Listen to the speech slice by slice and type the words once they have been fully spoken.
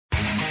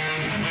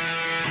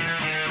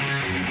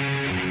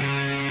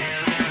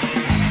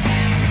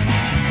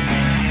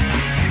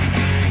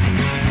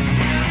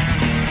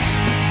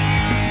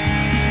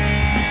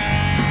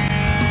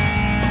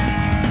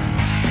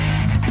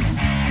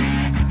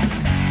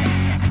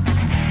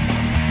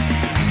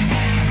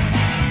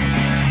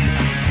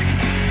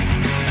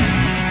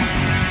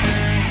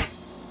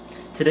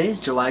Today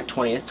is July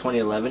 20th,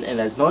 2011, and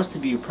as most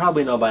of you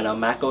probably know by now,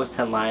 macOS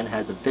 10 Lion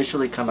has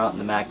officially come out in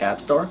the Mac App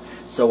Store.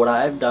 So what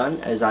I've done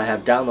is I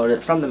have downloaded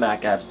it from the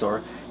Mac App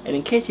Store, and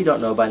in case you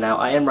don't know by now,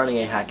 I am running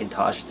a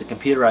Hackintosh. It's a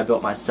computer I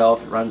built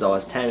myself. It runs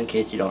OS 10 in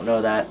case you don't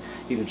know that.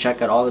 You can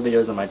check out all the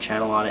videos on my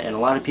channel on it, and a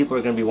lot of people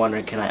are going to be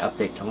wondering, can I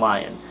update to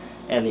Lion?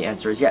 And the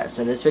answer is yes,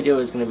 and this video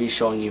is going to be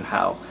showing you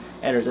how.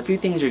 And there's a few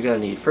things you're going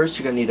to need. First,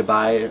 you're going to need to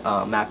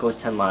buy macOS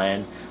 10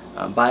 Lion.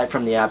 Buy it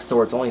from the App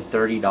Store. It's only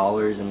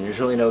 $30, and there's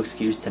really no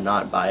excuse to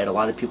not buy it. A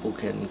lot of people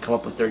can come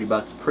up with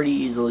 $30 pretty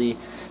easily.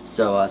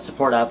 So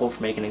support Apple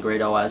for making a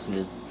great OS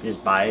and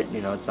just buy it.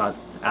 You know, it's not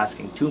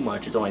asking too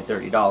much. It's only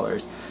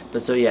 $30.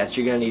 But so yes,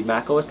 you're going to need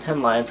macOS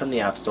 10 Lion from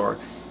the App Store.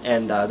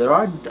 And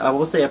I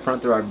will say up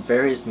front, there are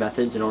various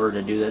methods in order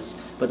to do this.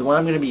 But the one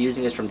I'm going to be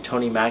using is from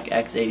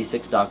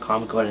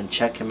TonyMacX86.com. Go ahead and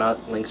check him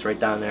out. The link's right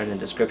down there in the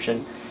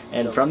description.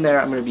 And from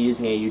there, I'm going to be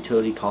using a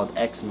utility called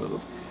xMove.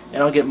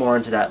 And I'll get more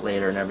into that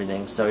later and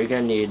everything. So you're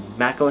going to need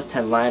macOS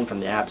 10 Lion from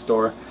the App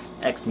Store,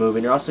 xMove,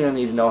 and you're also going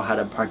to need to know how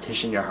to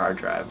partition your hard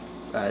drive.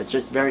 It's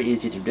just very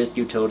easy through disk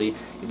utility.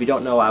 If you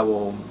don't know, I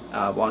will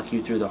walk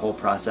you through the whole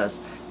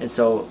process. And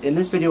so in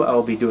this video, I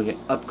will be doing an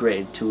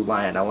upgrade to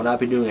Lion. I will not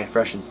be doing a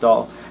fresh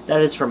install.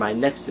 That is for my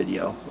next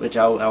video, which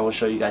I will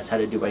show you guys how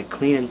to do a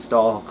clean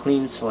install,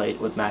 clean slate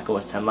with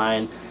macOS 10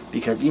 Lion.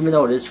 Because even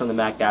though it is from the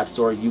Mac App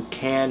Store, you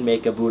can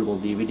make a bootable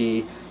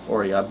DVD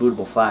or a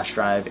bootable flash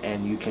drive,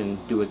 and you can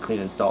do a clean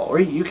install, or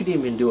you could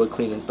even do a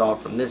clean install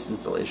from this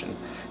installation.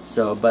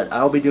 So, but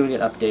I'll be doing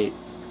an update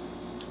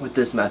with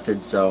this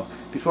method. So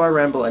before I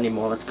ramble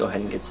anymore, let's go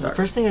ahead and get started. The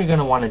first thing you're going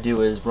to want to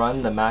do is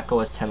run the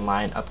macOS 10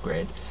 Lion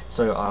upgrade.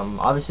 So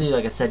obviously,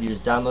 like I said, you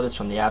just download this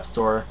from the App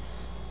Store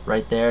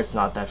right there. It's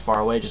not that far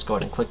away. Just go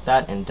ahead and click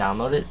that and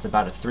download it. It's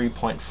about a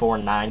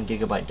 3.49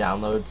 gigabyte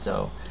download,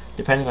 so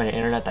depending on your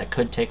internet, that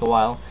could take a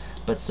while.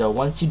 But so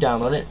once you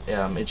download it,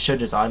 it should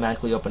just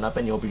automatically open up,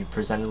 and you'll be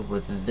presented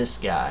with this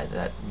guy,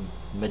 that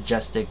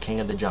majestic king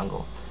of the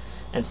jungle.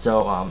 And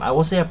so I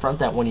will say up front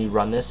that when you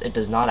run this, it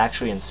does not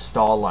actually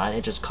install Lion.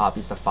 It just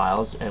copies the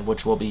files, and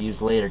which will be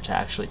used later to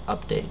actually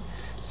update.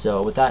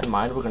 So with that in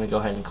mind, we're going to go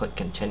ahead and click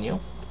continue,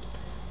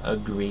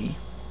 agree,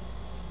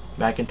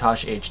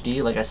 Hackintosh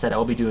HD. Like I said, I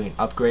will be doing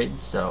upgrades,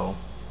 so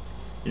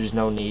there's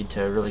no need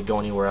to really go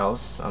anywhere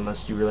else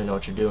unless you really know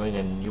what you're doing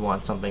and you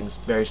want something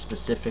very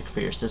specific for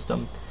your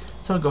system.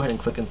 So I'll go ahead and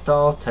click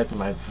install, type in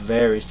my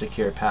very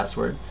secure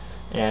password,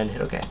 and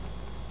hit OK.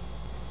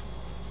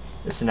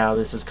 So now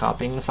this is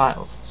copying the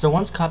files. So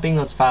once copying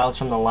those files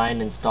from the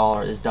Lion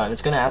installer is done,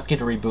 it's going to ask you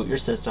to reboot your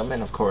system,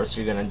 and of course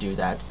you're going to do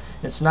that.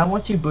 And so now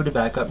once you boot it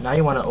back up, now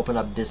you want to open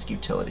up disk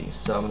utility.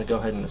 So I'm going to go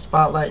ahead in the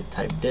spotlight,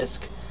 type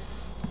disk.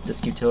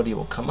 Disk utility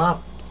will come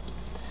up.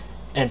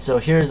 And so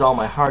here's all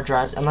my hard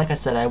drives, and like I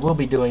said, I will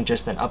be doing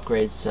just an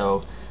upgrade,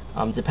 so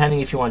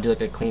depending if you want to do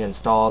like a clean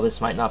install, this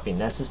might not be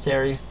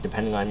necessary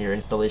depending on your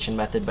installation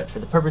method, but for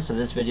the purpose of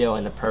this video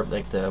and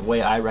the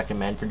way I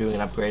recommend for doing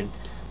an upgrade,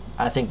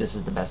 I think this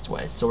is the best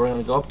way. So we're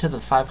going to go up to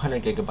the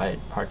 500 gigabyte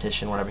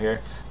partition, whatever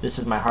here. This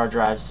is my hard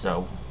drive,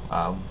 so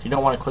if you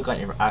don't want to click on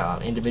your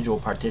individual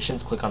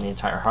partitions, click on the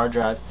entire hard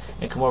drive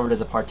and come over to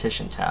the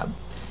partition tab.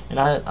 And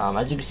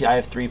as you can see, I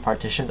have 3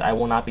 partitions. I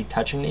will not be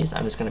touching these.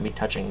 I'm just going to be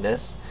touching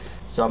this.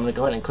 So I'm going to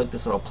go ahead and click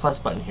this little plus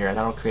button here, and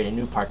that'll create a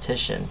new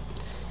partition.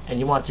 And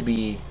you want it to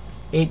be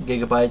 8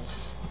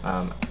 gigabytes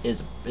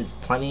is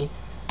plenty.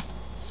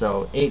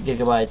 So 8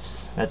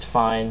 gigabytes, that's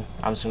fine.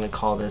 I'm just going to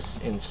call this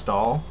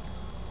install.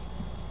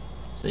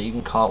 So you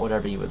can call it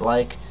whatever you would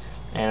like.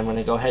 And I'm going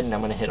to go ahead and I'm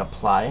going to hit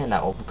apply, and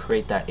that will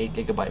create that 8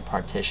 gigabyte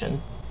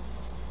partition.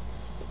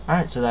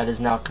 Alright, so that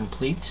is now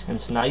complete, and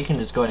so now you can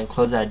just go ahead and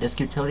close out disk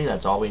utility.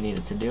 That's all we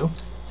needed to do.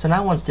 So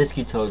now once disk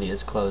utility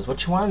is closed,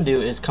 what you want to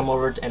do is come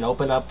over and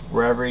open up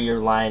wherever your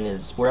Lion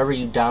is, wherever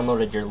you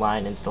downloaded your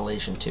Lion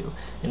installation to.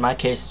 In my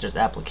case, it's just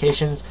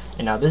applications,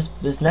 and now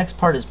this next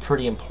part is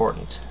pretty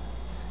important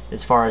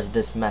as far as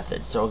this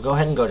method. So go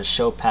ahead and go to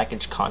show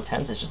package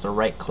contents. It's just a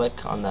right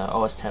click on the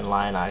OS 10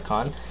 Lion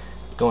icon.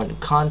 Go into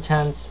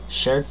contents,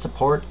 shared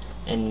support,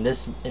 and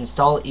this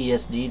install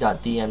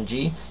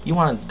esd.dmg, you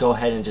want to go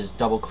ahead and just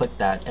double click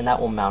that, and that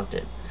will mount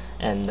it.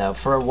 And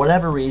for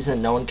whatever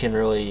reason, no one can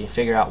really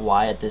figure out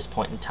why at this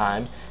point in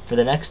time. For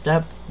the next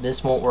step,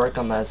 this won't work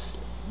unless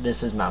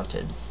this is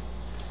mounted.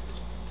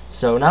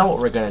 So now what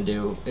we're going to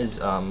do is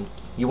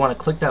you want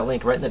to click that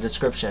link right in the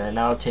description, and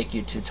now it'll take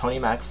you to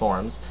TonyMac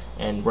Forums,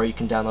 and where you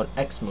can download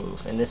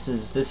xMove, and this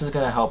is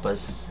going to help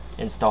us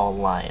install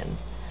Lion.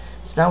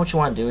 So now what you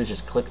want to do is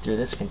just click through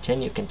this,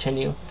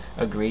 continue,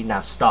 agree.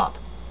 Now stop.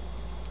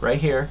 Right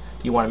here,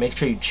 you want to make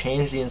sure you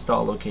change the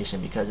install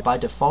location, because by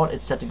default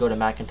it's set to go to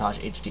Hackintosh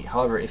HD.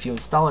 However, if you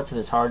install it to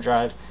this hard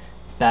drive,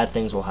 bad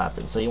things will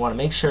happen. So you want to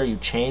make sure you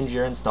change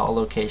your install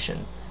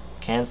location.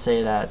 Can't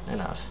say that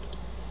enough.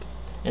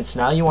 And so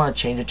now you want to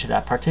change it to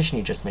that partition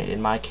you just made.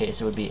 In my case,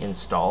 it would be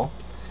install.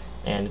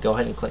 And go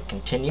ahead and click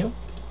continue,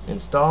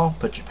 install,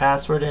 put your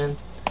password in,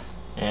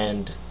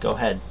 and go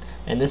ahead.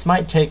 And this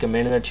might take a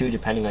minute or two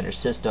depending on your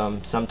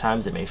system.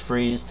 Sometimes it may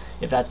freeze.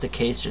 If that's the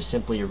case, just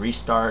simply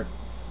restart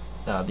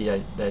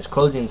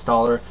close the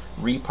installer,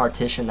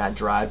 repartition that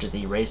drive, just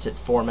erase it,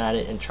 format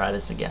it, and try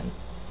this again.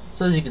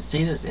 So as you can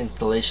see, this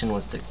installation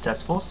was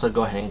successful, so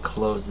go ahead and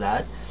close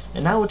that.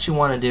 And now what you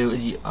want to do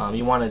is you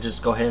want to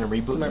just go ahead and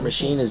reboot. So my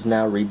machine is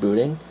now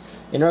rebooting.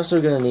 And you're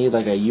also going to need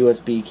like a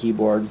USB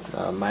keyboard.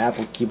 My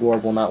Apple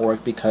keyboard will not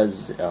work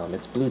because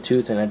it's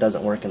Bluetooth and it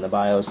doesn't work in the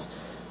BIOS.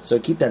 So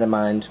keep that in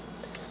mind.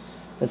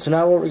 And so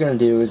now what we're going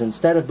to do is,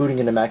 instead of booting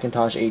into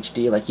Hackintosh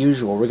HD like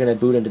usual, we're going to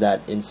boot into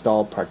that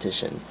install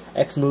partition.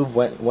 xMove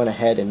went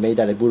ahead and made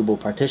that a bootable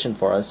partition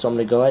for us, so I'm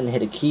going to go ahead and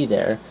hit a key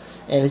there.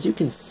 And as you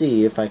can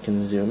see, if I can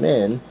zoom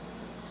in,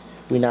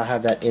 we now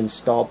have that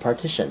install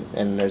partition.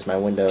 And there's my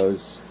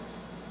Windows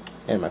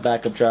and my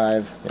backup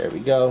drive. There we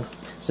go.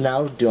 So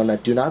now do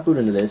not boot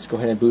into this, go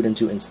ahead and boot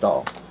into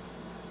install.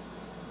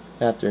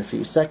 After a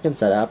few seconds,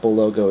 that Apple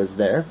logo is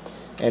there.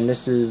 And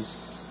this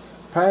is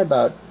probably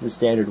about the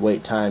standard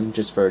wait time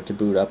just for it to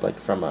boot up, like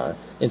from a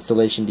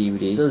installation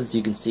DVD. So as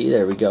you can see,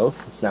 there we go,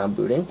 it's now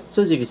booting.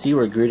 So as you can see,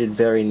 we're greeted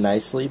very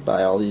nicely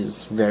by all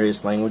these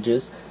various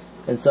languages.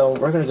 And so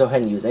we're going to go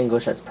ahead and use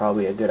English. That's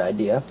probably a good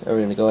idea. And we're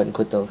going to go ahead and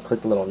click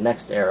the little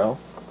next arrow.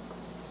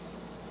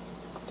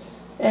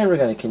 And we're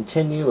going to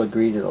continue,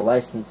 agree to the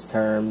license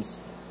terms.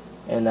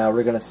 And now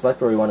we're going to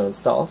select where we want to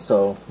install,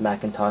 so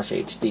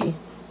Hackintosh HD.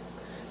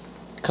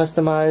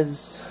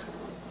 Customize.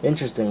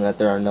 Interesting that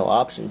there are no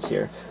options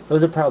here.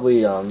 Those are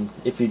probably,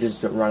 if you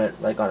just run it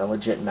like on a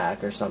legit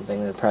Mac or something,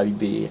 there'd probably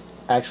be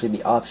actually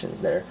be options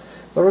there.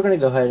 But we're going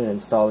to go ahead and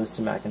install this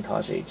to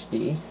Hackintosh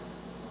HD.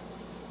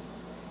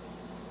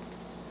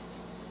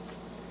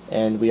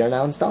 And we are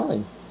now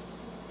installing.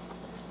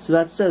 So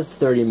that says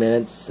 30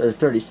 minutes, or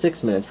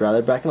 36 minutes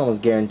rather, but I can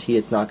almost guarantee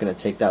it's not going to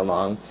take that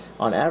long.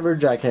 On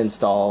average, I can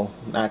install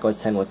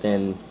macOS 10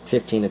 within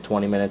 15 to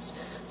 20 minutes.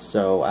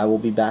 So I will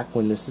be back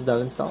when this is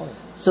done installing.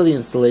 So the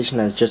installation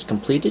has just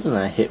completed and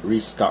I hit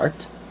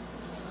restart.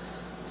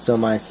 So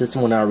my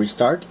system will now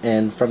restart,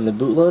 and from the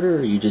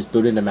bootloader you just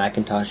boot into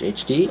Hackintosh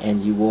HD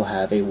and you will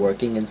have a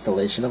working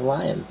installation of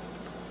Lion.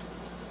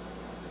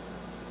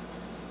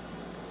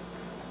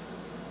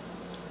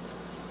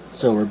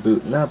 So we're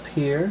booting up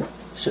here.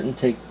 Shouldn't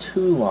take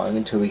too long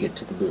until we get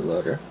to the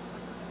bootloader.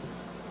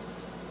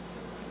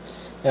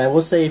 And I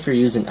will say, if you're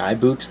using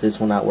iBoot, this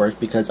will not work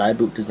because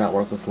iBoot does not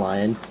work with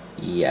Lion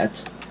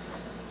yet.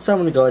 So I'm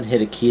going to go ahead and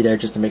hit a key there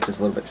just to make this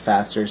a little bit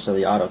faster so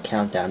the auto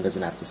countdown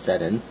doesn't have to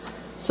set in.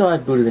 So I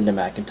booted into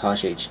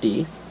Hackintosh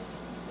HD.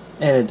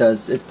 And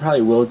it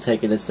probably will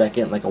take it a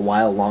second, like a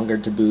while longer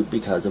to boot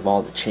because of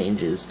all the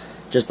changes.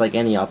 Just like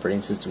any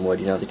operating system would,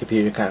 you know, the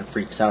computer kind of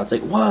freaks out. It's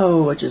like,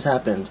 whoa, what just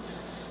happened?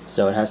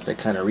 So it has to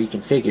kind of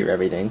reconfigure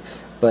everything.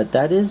 But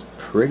that is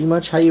pretty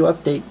much how you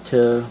update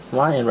to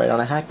Lion right on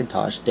a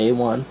Hackintosh, day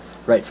one,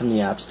 right from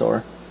the App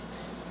Store.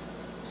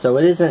 So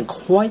it isn't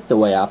quite the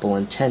way Apple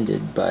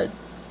intended, but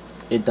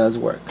it does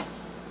work.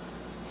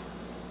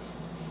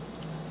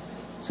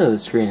 So the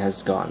screen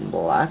has gone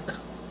black.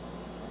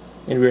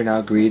 And we're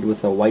now greeted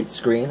with a white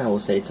screen. I will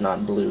say it's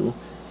not blue.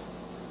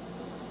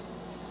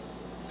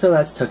 So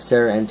that's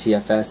Tuxera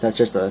NTFS. That's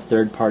just a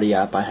third-party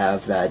app I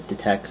have that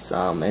detects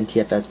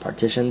NTFS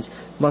partitions.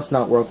 Must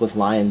not work with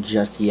Lion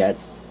just yet,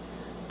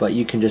 but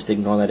you can just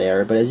ignore that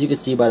error. But as you can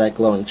see by that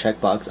glowing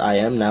checkbox, I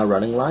am now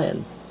running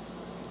Lion.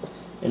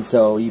 And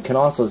so you can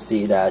also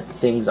see that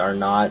things are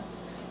not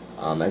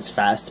as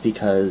fast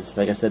because,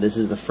 like I said, this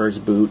is the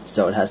first boot,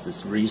 so it has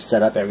to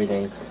reset up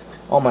everything.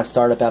 All my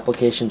startup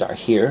applications are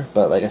here,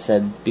 but like I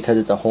said, because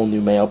it's a whole new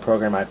mail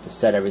program, I have to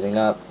set everything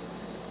up.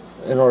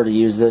 In order to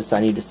use this, I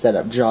need to set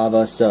up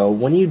Java. So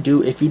when you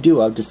do, if you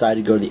do decide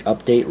to go the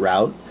update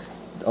route,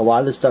 a lot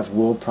of this stuff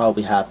will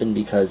probably happen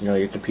because, you know,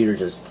 your computer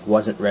just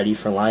wasn't ready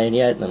for Lion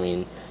yet. I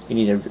mean, you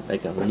need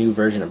a new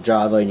version of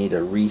Java. You need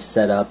to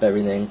reset up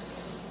everything.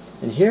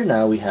 And here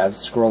now we have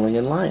scrolling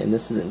in Lion.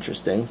 This is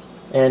interesting.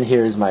 And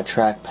here's my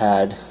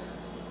trackpad,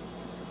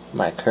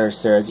 my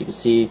cursor. As you can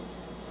see,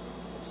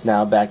 it's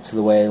now back to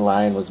the way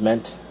Lion was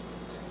meant.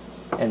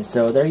 And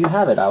so there you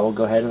have it. I will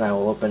go ahead and I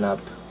will open up.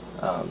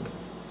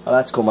 Oh,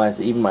 that's cool.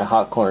 Even my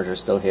hot corners are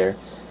still here.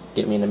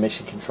 Get me into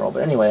mission control.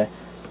 But anyway,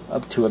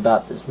 up to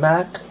about this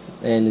Mac,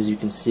 and as you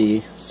can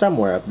see,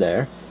 somewhere up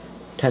there,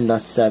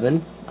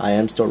 10.7. I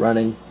am still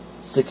running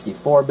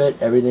 64-bit.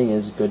 Everything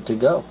is good to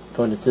go.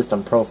 Going to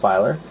System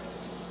Profiler.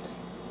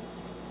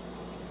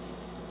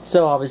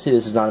 So obviously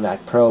this is not a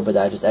Mac Pro, but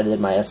I just edited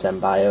my SM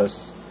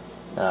BIOS.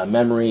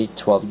 Memory,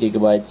 12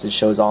 gigabytes. It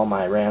shows all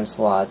my RAM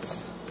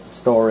slots,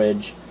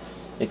 storage,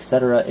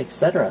 etc.,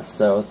 etc.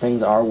 So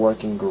things are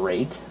working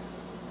great.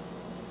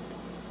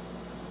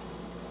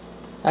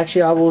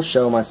 Actually, I will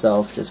show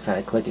myself just kind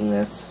of clicking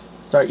this.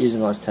 Start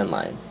using OS 10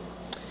 Lion.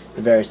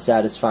 A very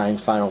satisfying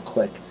final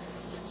click.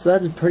 So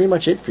that's pretty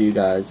much it for you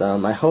guys.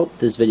 I hope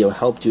this video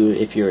helped you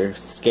if you're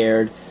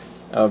scared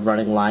of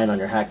running Lion on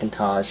your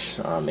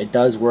Hackintosh. It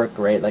does work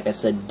great. Like I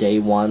said, day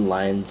one,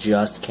 Lion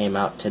just came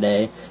out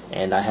today,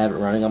 and I have it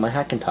running on my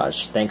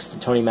Hackintosh. Thanks to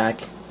TonyMac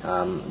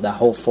that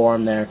whole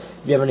forum there.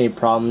 If you have any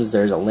problems,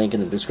 there's a link in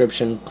the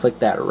description. Click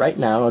that right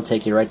now. It'll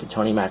take you right to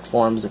TonyMac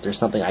Forums. If there's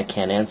something I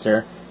can't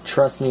answer,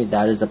 trust me,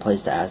 that is the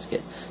place to ask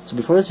it. So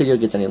before this video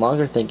gets any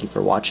longer, thank you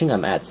for watching.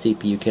 I'm at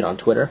CPUKid on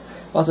Twitter.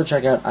 Also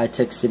check out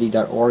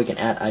itechcity.org and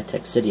at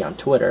itechcity on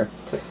Twitter.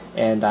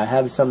 And I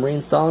have some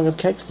reinstalling of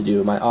Kex to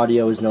do. My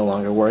audio is no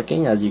longer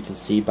working, as you can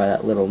see by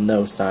that little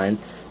no sign.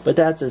 But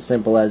that's as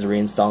simple as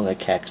reinstalling a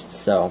Kex.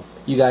 So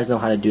you guys know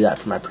how to do that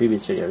from my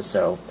previous videos.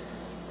 So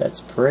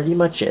that's pretty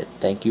much it.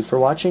 Thank you for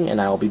watching, and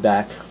I will be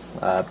back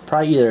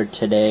probably either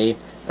today,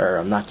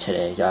 or not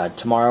today,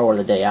 tomorrow or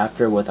the day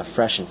after with a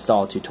fresh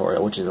install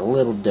tutorial, which is a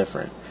little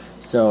different.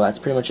 So that's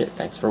pretty much it.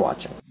 Thanks for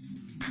watching.